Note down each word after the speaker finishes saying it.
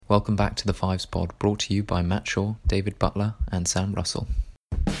Welcome back to the Fives Pod, brought to you by Matt Shaw, David Butler and Sam Russell.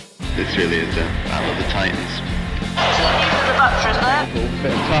 This really is a battle of the titans. Excellent use of the buttress there.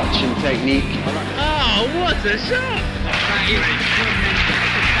 Bit of touch and technique. Oh, what a shot! That is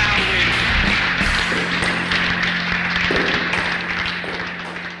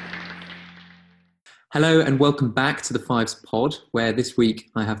Hello and welcome back to the Fives Pod, where this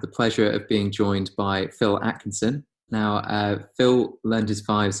week I have the pleasure of being joined by Phil Atkinson. Now, Phil learned his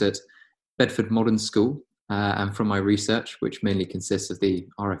fives at Bedford Modern School, and from my research, which mainly consists of the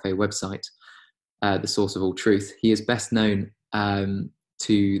RFA website, the source of all truth, he is best known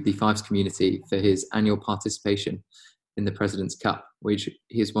to the fives community for his annual participation in the President's Cup, which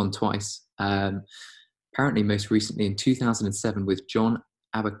he has won twice. Apparently, most recently in 2007 with John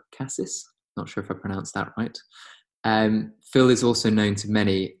Abacassis. Not sure if I pronounced that right. Phil is also known to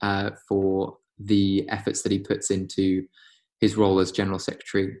many for the efforts that he puts into his role as General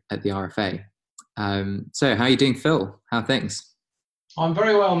Secretary at the RFA. So how are you doing, Phil? How are things? I'm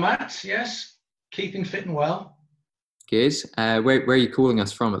very well, Matt. Yes, keeping fit and well. Good. Where are you calling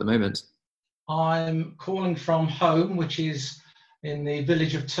us from at the moment? I'm calling from home, which is in the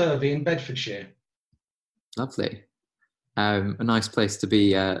village of Turvey in Bedfordshire. Lovely. A nice place to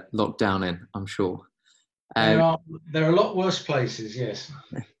be locked down in, I'm sure. There are a lot worse places, yes.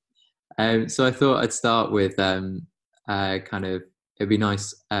 So I thought I'd start with it'd be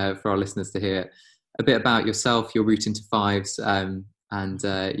nice for our listeners to hear a bit about yourself, your route into fives, and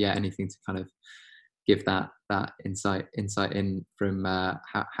anything to kind of give that insight in from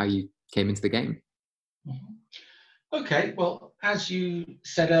how you came into the game. Okay, well, as you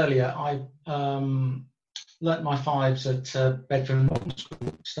said earlier, I learnt my fives at Bedford Modern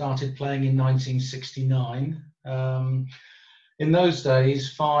School, started playing in 1969. In those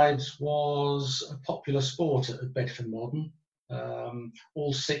days, fives was a popular sport at Bedford Modern.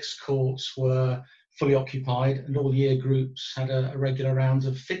 All 6 courts were fully occupied and all year groups had a regular round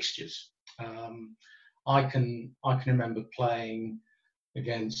of fixtures. I can remember playing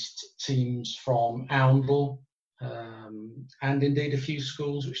against teams from Oundle, and indeed a few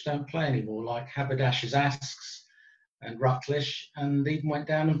schools which don't play anymore, like Haberdashers Asks and Rutlish, and even went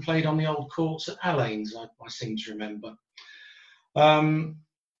down and played on the old courts at Allanes, I seem to remember.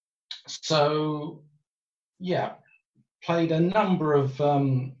 Played a number of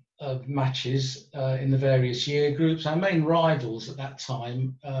matches in the various year groups. Our main rivals at that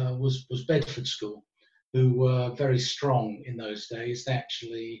time was Bedford School, who were very strong in those days. They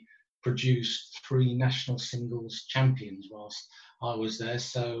actually produced 3 national singles champions whilst I was there,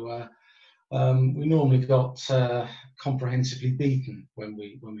 so we normally got comprehensively beaten when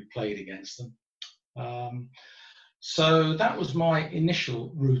we played against them. So that was my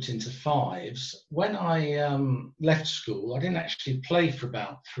initial route into fives. When I left school, I didn't actually play for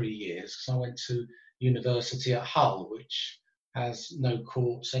about 3 years because I went to university at Hull, which has no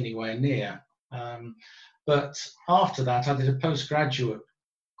courts anywhere near. But after that, I did a postgraduate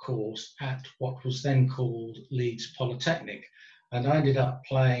course at what was then called Leeds Polytechnic, and I ended up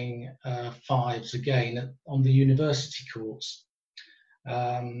playing fives again on the university courts.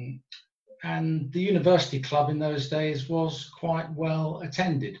 And the university club in those days was quite well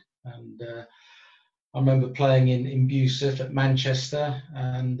attended, and I remember playing in Bucef at Manchester,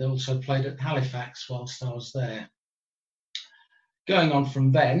 and also played at Halifax whilst I was there. Going on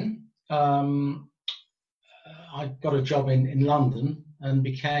from then, I got a job in London and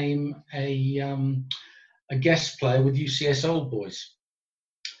became a guest player with UCS Old Boys,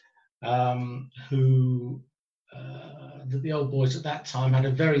 the Old Boys at that time had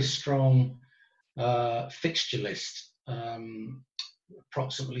a very strong fixture list,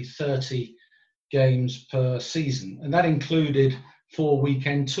 approximately 30 games per season, and that included 4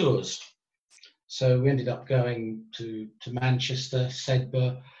 weekend tours. So we ended up going to Manchester,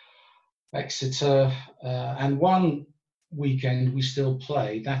 Sedbergh, Exeter, and one weekend we still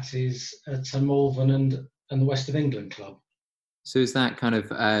play, that is at Malvern and the West of England club. So is that kind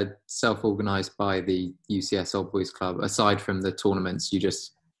of self-organised by the UCS Old Boys Club? Aside from the tournaments, you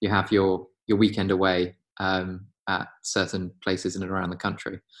have your weekend away at certain places in and around the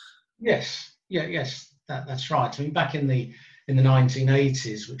country? Yes, that's right. I mean, back in the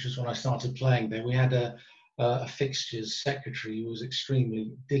 1980s, which was when I started playing there, we had a fixtures secretary who was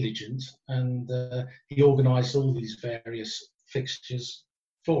extremely diligent, and he organised all these various fixtures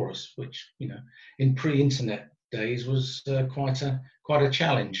for us, which, you know, in pre-internet days was quite a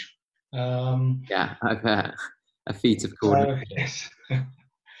challenge. I've had a feat of coordination. Yes.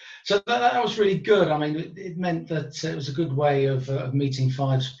 So that was really good. I mean, it meant that it was a good way of meeting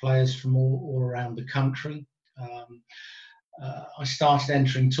fives players from all around the country. I started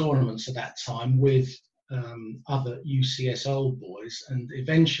entering tournaments at that time with other UCS old boys, and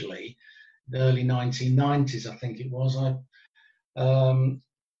eventually, the early 1990s, I think it was, I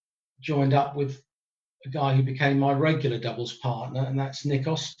joined up with a guy who became my regular doubles partner, and that's Nick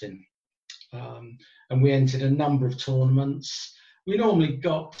Austin. And we entered a number of tournaments. We normally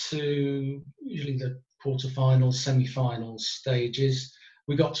got to usually the quarterfinals, semi-finals stages.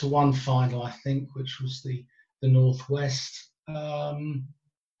 We got to one final, I think, which was the Northwest.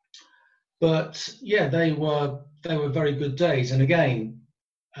 But yeah, they were very good days. And again,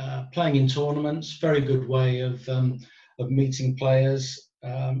 playing in tournaments, very good way of meeting players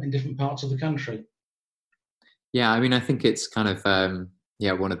in different parts of the country. Yeah, I mean, I think it's kind of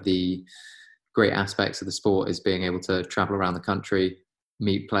one of the great aspects of the sport is being able to travel around the country,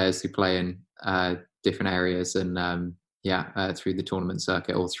 meet players who play in different areas, and through the tournament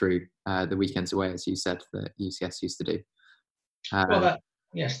circuit or through the weekends away, as you said, that UCS used to do.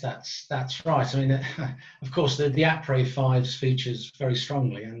 Yes, that's right. I mean, of course, the APRE Fives features very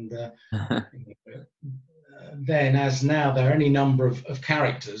strongly, and then as now there are any number of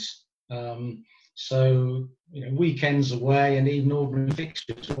characters. So weekends away and even ordinary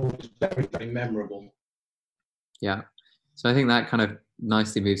fixtures are always very, very memorable. Yeah, so I think that kind of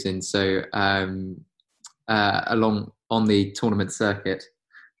nicely moves in. So along on the tournament circuit,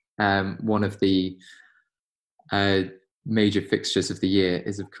 one of the major fixtures of the year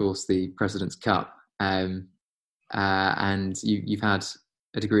is, of course, the President's Cup, and you've had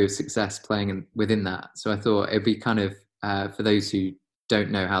a degree of success playing within that. So I thought it'd be kind of for those who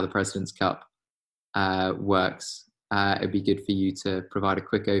don't know how the President's Cup works, it'd be good for you to provide a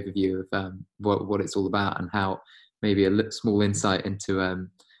quick overview of what it's all about and how maybe a small insight into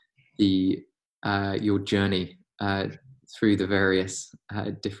your journey through the various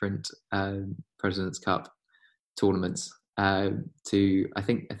different President's Cup tournaments. I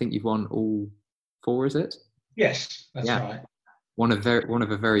think you've won all 4, is it? Yes, that's right. One of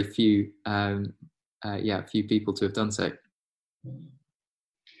a very few few people to have done so.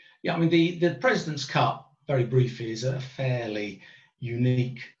 Yeah, I mean the President's Cup, very briefly, is a fairly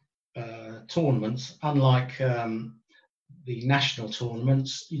unique tournament. Unlike the national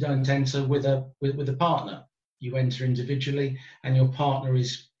tournaments, you don't enter with a partner. You enter individually, and your partner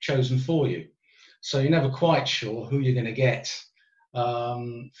is chosen for you. So you're never quite sure who you're going to get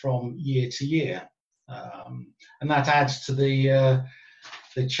from year to year, and that adds to the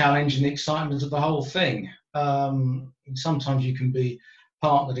challenge and the excitement of the whole thing. Sometimes you can be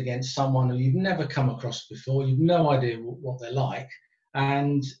partnered against someone who you've never come across before. You've no idea what they're like,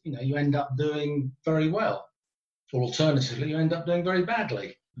 and you end up doing very well, or alternatively, you end up doing very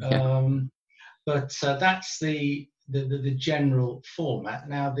badly. Yeah. But that's the general format.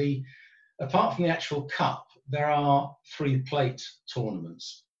 Now, apart from the actual cup, there are 3 plate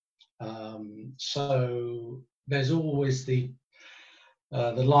tournaments. So there's always the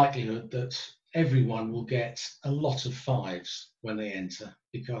likelihood that everyone will get a lot of 5s when they enter,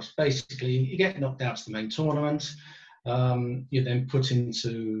 because basically you get knocked out to the main tournament, you're then put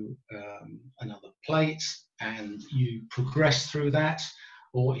into another plate and you progress through that,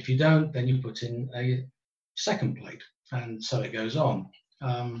 or if you don't, then you put in a second plate, and so it goes on.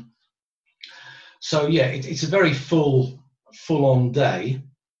 So yeah, it's a very full-on day.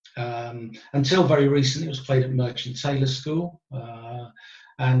 Until very recently, it was played at Merchant Taylor School,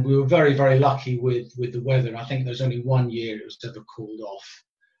 and we were very, very lucky with the weather. I think there was only 1 year it was ever called off,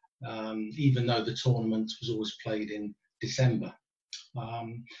 even though the tournament was always played in December. I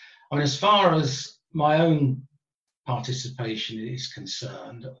mean, as far as my own participation is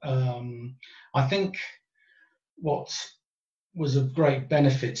concerned, I think what was of great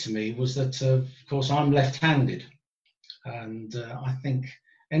benefit to me was that, of course, I'm left-handed, and I think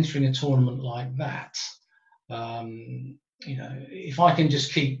entering a tournament like that, if I can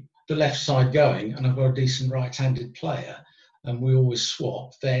just keep the left side going and I've got a decent right-handed player and we always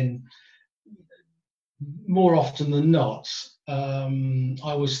swap, then more often than not, I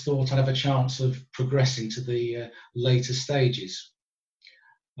always thought I'd have a chance of progressing to the later stages.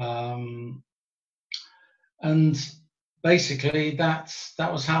 And basically that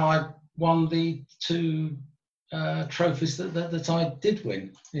was how I won the 2 trophies that I did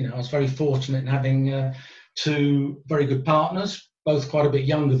win. I was very fortunate in having 2 very good partners, both quite a bit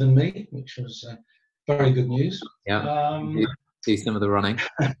younger than me, which was very good news. Yeah, see some of the running.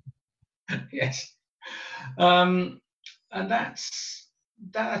 Yes, and that's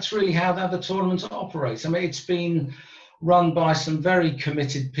really how the tournament operates. I mean, it's been run by some very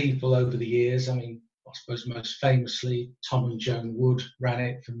committed people over the years. I mean, I suppose most famously, Tom and Joan Wood ran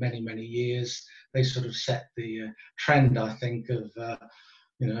it for many, many years. they sort of set the trend, I think, of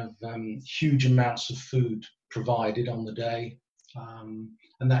huge amounts of food provided on the day, and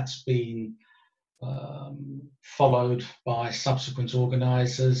that's been followed by subsequent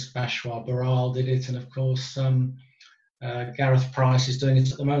organisers. Bashwar Baral did it, and of course Gareth Price is doing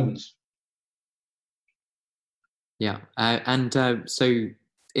it at the moment. Yeah, so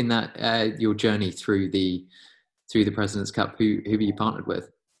in that your journey through the President's Cup, who have you partnered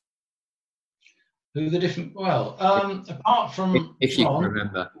with? Who the different? Well, apart from if John, you can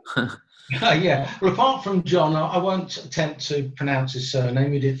remember. yeah. Well, apart from John, I won't attempt to pronounce his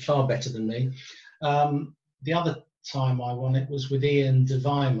surname. He did far better than me. The other time I won it was with Ian de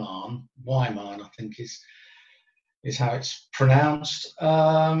Wyman. Wyman, I think is how it's pronounced.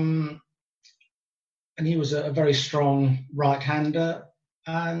 And he was a very strong right-hander.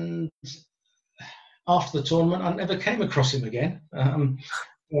 And after the tournament, I never came across him again.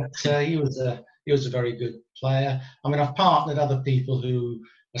 But he was a very good player. I mean, I've partnered other people who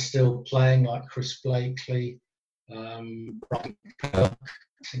are still playing, like Chris Blakely, Brian Kirk,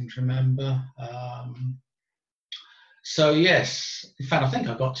 I seem to remember. So yes, in fact, I think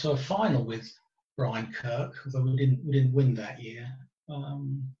I got to a final with Brian Kirk, although we didn't win that year.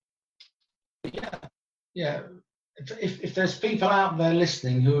 Yeah. If there's people out there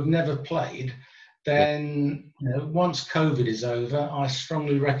listening who have never played, then once COVID is over, I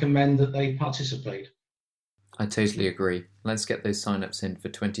strongly recommend that they participate. I totally agree. Let's get those sign-ups in for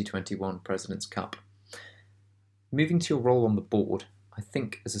 2021 President's Cup. Moving to your role on the board, I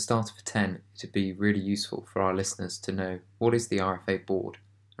think as a starter for 10, it'd be really useful for our listeners to know what is the RFA Board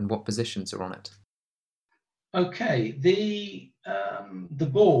and what positions are on it. Okay, the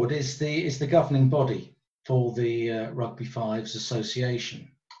board is the governing body for the Rugby Fives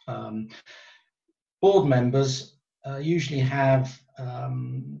Association. Board members usually have a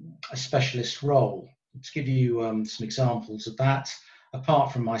specialist role. To give you some examples of that,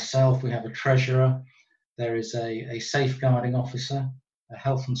 apart from myself, we have a treasurer, there is a safeguarding officer, a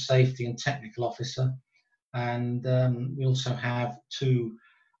health and safety and technical officer, and we also have two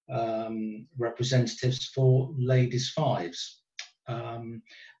representatives for ladies fives.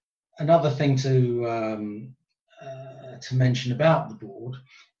 Another thing to mention about the board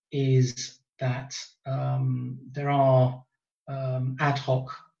is that there are ad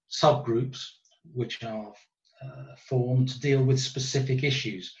hoc subgroups which are formed to deal with specific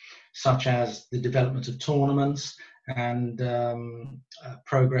issues, such as the development of tournaments and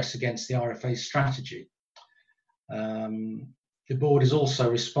progress against the RFA strategy. The board is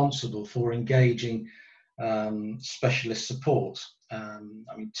also responsible for engaging specialist support.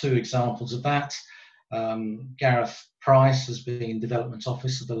 Two examples of that. Gareth Price has been Development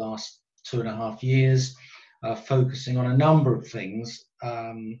Officer the last 2.5 years, focusing on a number of things,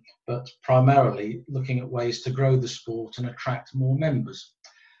 but primarily looking at ways to grow the sport and attract more members.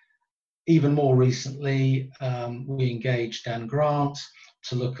 Even more recently, we engaged Dan Grant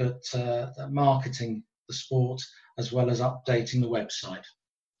to look at marketing the sport as well as updating the website.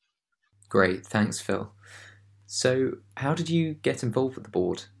 Great, thanks, Phil. So how did you get involved with the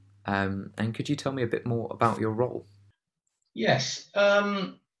board? And could you tell me a bit more about your role? Yes,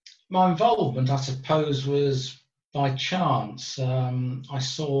 my involvement, I suppose, was by chance. I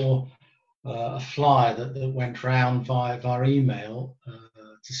saw a flyer that went round via email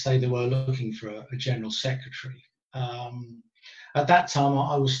to say they were looking for a general secretary. At that time,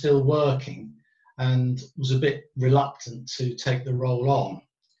 I was still working and was a bit reluctant to take the role on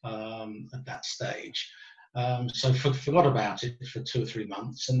at that stage. So forgot about it for 2 or 3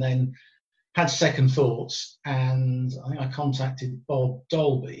 months, and then had second thoughts, and I think I contacted Bob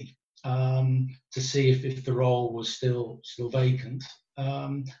Dolby to see if the role was still vacant.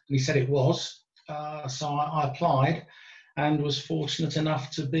 And he said it was, so I applied and was fortunate enough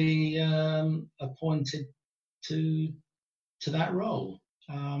to be appointed to that role.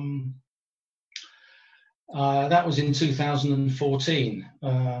 That was in 2014,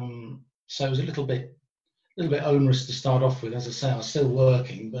 so it was a little bit onerous to start off with. As I say, I was still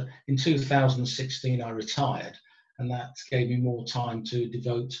working, but in 2016 I retired, and that gave me more time to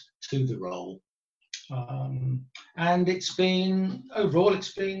devote to the role. And overall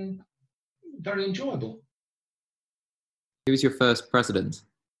it's been very enjoyable. Who was your first president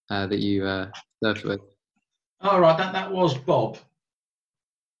that you served with? Oh, right, that was Bob.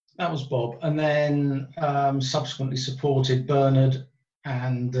 That was Bob, and then subsequently supported Bernard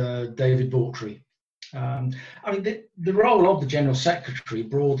and David Bawtry. The role of the General Secretary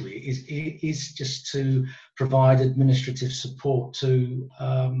broadly is just to provide administrative support to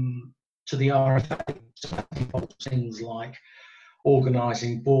the RFA. So that involves things like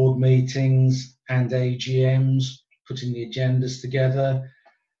organising board meetings and AGMs, putting the agendas together,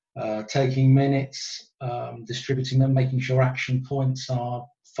 taking minutes, distributing them, making sure action points are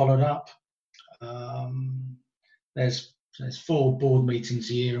followed up. There's 4 board meetings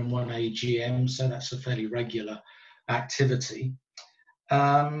a year and 1 AGM, so that's a fairly regular activity.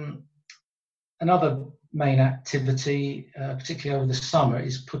 Another main activity, particularly over the summer,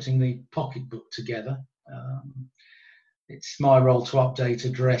 is putting the pocketbook together. It's my role to update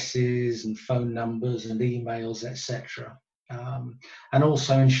addresses and phone numbers and emails, etc. And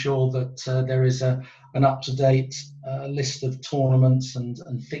also ensure that there is an up-to-date list of tournaments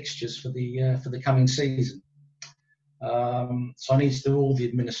and fixtures for the coming season. So I need to do all the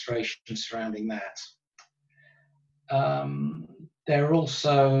administration surrounding that. There are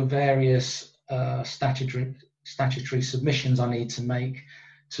also various statutory submissions I need to make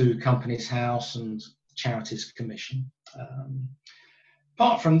to Companies House and Charities Commission.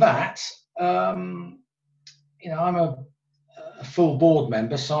 Apart from that, I'm a full board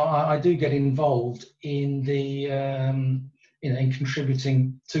member, so I do get involved in the in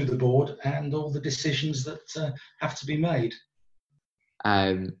contributing to the board and all the decisions that have to be made.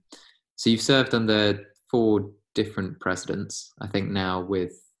 So you've served under 4 different presidents, I think now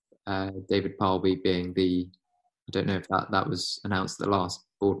with David Parlby being I don't know if that was announced at the last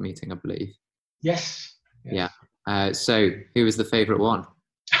board meeting, I believe. Yes. Yeah. So who was the favourite one?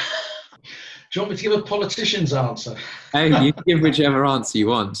 Do you want me to give a politician's answer? Oh, you can give whichever answer you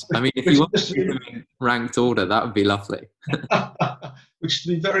want. I mean, if you want to give them in ranked order, that would be lovely. Which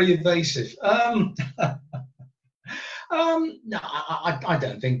would be very evasive. No, I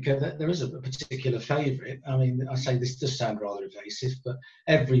don't think that there is a particular favourite. I mean, I say this does sound rather evasive, but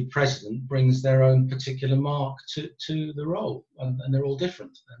every president brings their own particular mark to the role, and they're all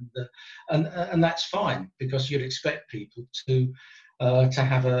different, and that's fine, because you'd expect people to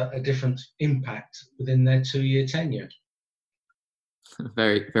have a different impact within their 2-year tenure.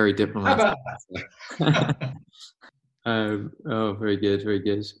 Very, very diplomatic. How about that? Oh, very good, very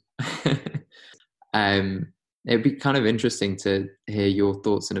good. It'd be kind of interesting to hear your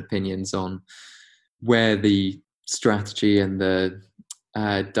thoughts and opinions on where the strategy and the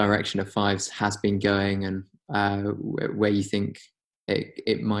direction of Fives has been going, and where you think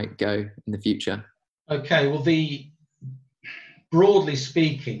it might go in the future. Okay, well, broadly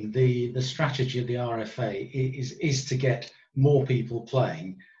speaking, the strategy of the RFA is to get more people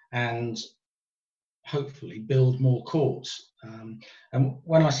playing and hopefully build more courts. And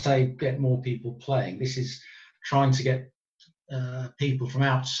when I say get more people playing, this is trying to get people from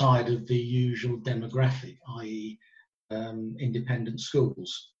outside of the usual demographic, i.e. Independent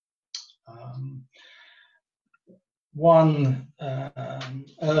schools. One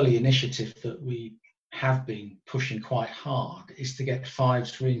early initiative that we have been pushing quite hard is to get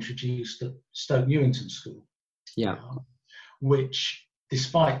Fives reintroduced at Stoke Newington School. Yeah. Which,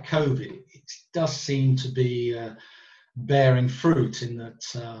 despite COVID, it does seem to be bearing fruit in that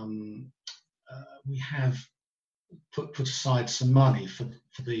we have put aside some money for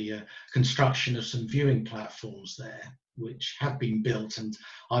the construction of some viewing platforms there, which have been built and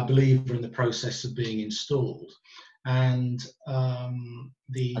I believe are in the process of being installed. And I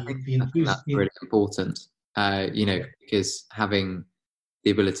think that's really important, because having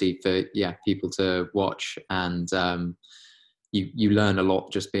the ability for people to watch, and you learn a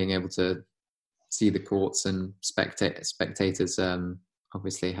lot just being able to see the courts, and spectators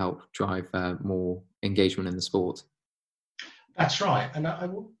obviously help drive more engagement in the sport. That's right, and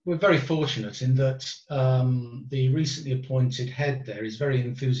we're very fortunate in that the recently appointed head there is very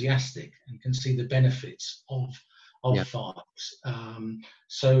enthusiastic and can see the benefits of Fives.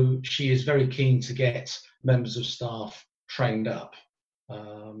 So she is very keen to get members of staff trained up,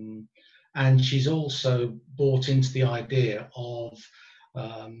 and she's also bought into the idea of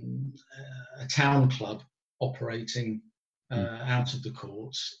a town club operating out of the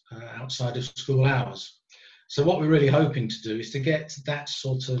courts outside of school hours. So what we're really hoping to do is to get that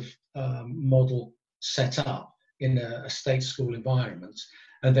sort of model set up in a state school environment,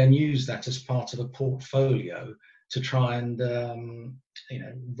 and then use that as part of a portfolio to try and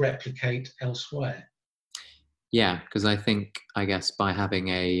replicate elsewhere. Yeah, because I guess by having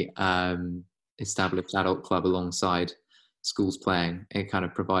a established adult club alongside schools playing, it kind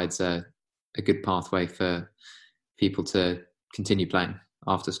of provides a good pathway for people to continue playing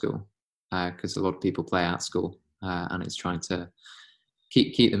after school, because a lot of people play at school, and it's trying to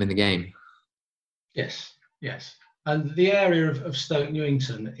keep them in the game. Yes. And the area of Stoke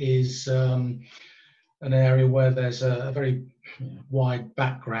Newington is an area where there's a very wide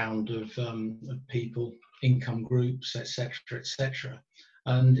background of people income groups, etc., etc.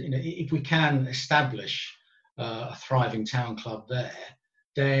 And if we can establish a thriving town club there,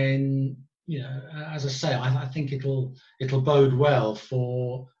 then as I say, I think it'll bode well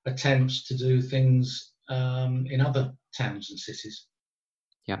for attempts to do things in other towns and cities.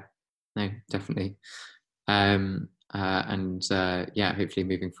 Yeah, no, definitely. Hopefully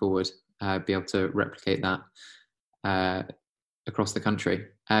moving forward, be able to replicate that across the country.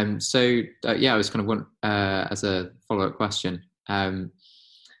 I was kind of as a follow-up question,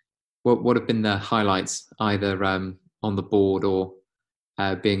 what have been the highlights either on the board or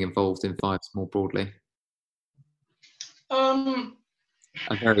being involved in Fives more broadly?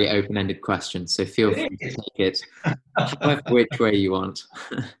 A very open-ended question, so feel free to take it which way you want.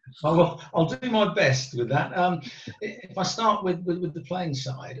 I'll do my best with that. If I start with the playing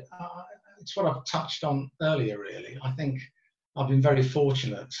side, it's what I've touched on earlier, really. I think I've been very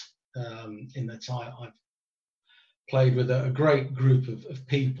fortunate in that I've played with a great group of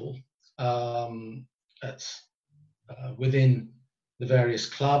people within the various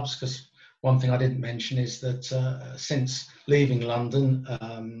clubs, because one thing I didn't mention is that since leaving London,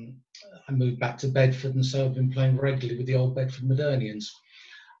 I moved back to Bedford, and so I've been playing regularly with the old Bedford Modernians.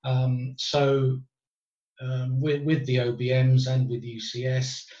 With the OBMs and with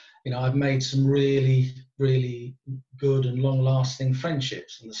UCS, I've made some really, really good and long-lasting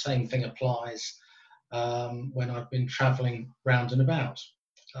friendships, and the same thing applies when I've been travelling round and about.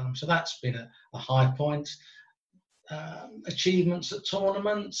 So that's been a high point. Achievements at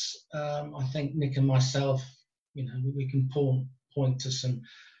tournaments, I think Nick and myself, we can point to some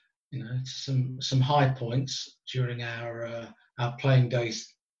high points during our playing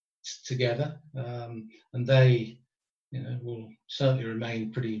days together, and they will certainly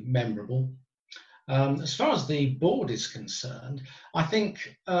remain pretty memorable. As far as the board is concerned, I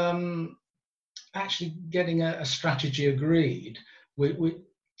think actually getting a strategy agreed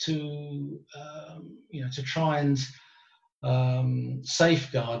to try and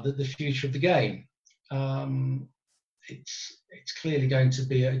safeguard the future of the game. It's clearly going to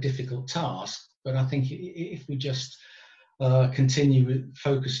be a difficult task, but I think if we just continue with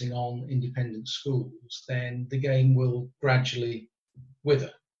focusing on independent schools, then the game will gradually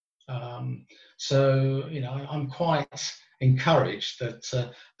wither. I'm quite encouraged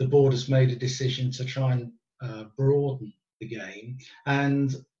that the board has made a decision to try and broaden the game,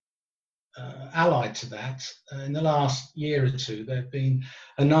 and allied to that, in the last year or two, there have been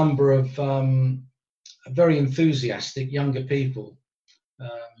a number of very enthusiastic younger people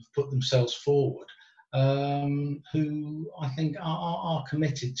who've put themselves forward, who I think are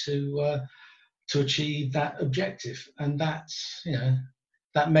committed to achieve that objective, and that's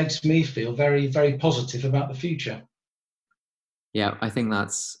that makes me feel very, very positive about the future. Yeah, I think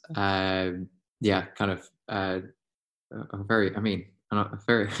that's kind of a very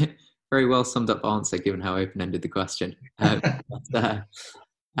very well summed up answer, given how open-ended the question. To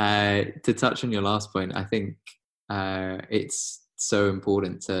touch on your last point, I think it's so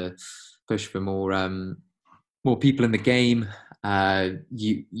important to push for more people in the game.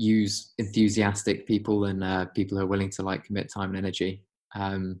 You use enthusiastic people and people who are willing to commit time and energy,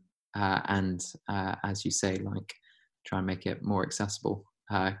 and as you say, try and make it more accessible,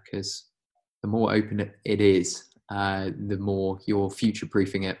 because the more open it is, the more you're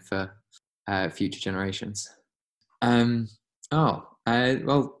future-proofing it for future generations. Well,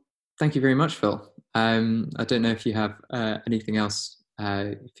 thank you very much, Phil. I don't know if you have anything else.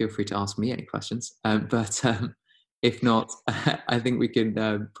 Feel free to ask me any questions, but if not, I think we can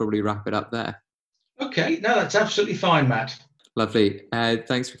probably wrap it up there. Okay, no, that's absolutely fine, Matt. Lovely.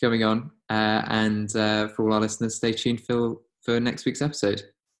 Thanks for coming on, and for all our listeners, stay tuned for next week's episode.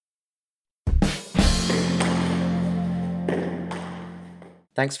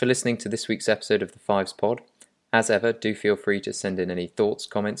 Thanks for listening to this week's episode of the Fives Pod. As ever, do feel free to send in any thoughts,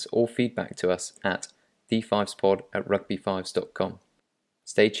 comments, or feedback to us at thefivespod@rugbyfives.com.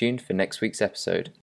 Stay tuned for next week's episode.